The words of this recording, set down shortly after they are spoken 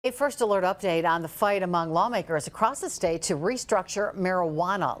A first alert update on the fight among lawmakers across the state to restructure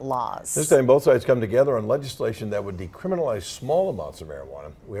marijuana laws. This time both sides come together on legislation that would decriminalize small amounts of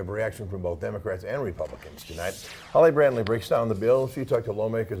marijuana. We have a reaction from both Democrats and Republicans tonight. Holly Brantley breaks down the bill. She talked to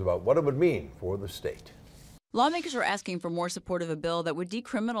lawmakers about what it would mean for the state. Lawmakers are asking for more support of a bill that would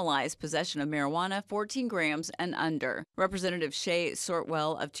decriminalize possession of marijuana 14 grams and under. Representative Shay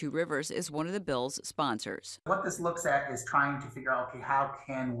Sortwell of Two Rivers is one of the bill's sponsors. What this looks at is trying to figure out, okay, how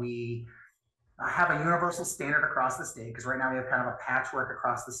can we have a universal standard across the state? Because right now we have kind of a patchwork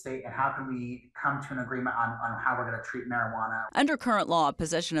across the state, and how can we come to an agreement on how we're going to treat marijuana? Under current law,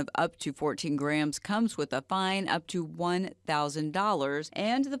 possession of up to 14 grams comes with a fine up to $1,000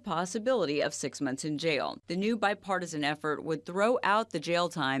 and the possibility of 6 months in jail. The new bipartisan effort would throw out the jail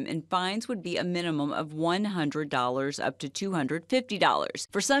time, and fines would be a minimum of $100 up to $250.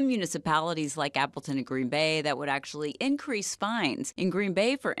 For some municipalities like Appleton and Green Bay, that would actually increase fines. In Green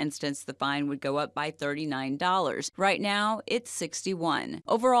Bay, for instance, the fine would go up by $39. Right now, it's $61.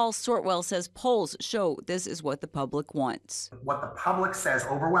 Overall, Sortwell says polls show this is what the public wants. What the public says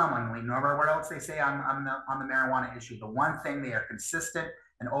overwhelmingly, no matter what else they say on the marijuana issue, the one thing they are consistent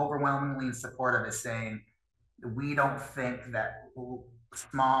and overwhelmingly in support of is saying, we don't think that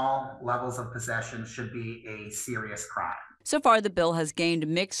small levels of possession should be a serious crime. So far, the bill has gained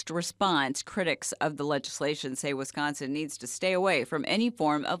mixed response. Critics of the legislation say Wisconsin needs to stay away from any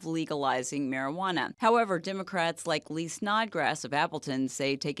form of legalizing marijuana. However, Democrats like Lee Snodgrass of Appleton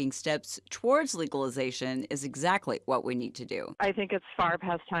say taking steps towards legalization is exactly what we need to do. I think it's far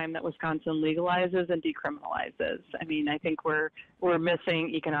past time that Wisconsin legalizes and decriminalizes. I mean, I think we're missing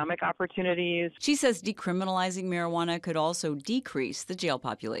economic opportunities. She says decriminalizing marijuana could also decrease the jail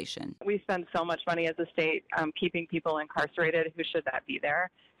population. We spend so much money as a state keeping people incarcerated who should not be there.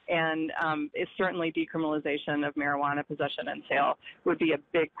 And it's certainly decriminalization of marijuana possession and sale would be a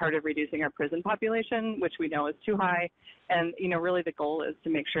big part of reducing our prison population, which we know is too high. And, really the goal is to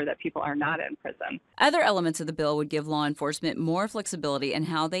make sure that people are not in prison. Other elements of the bill would give law enforcement more flexibility in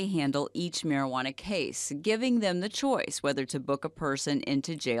how they handle each marijuana case, giving them the choice whether to book a person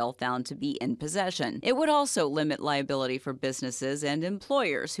into jail found to be in possession. It would also limit liability for businesses and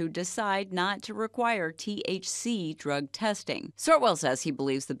employers who decide not to require THC drug testing. Sortwell says he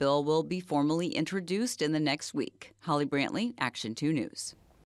believes the bill will be formally introduced in the next week. Holly Brantley, Action 2 News.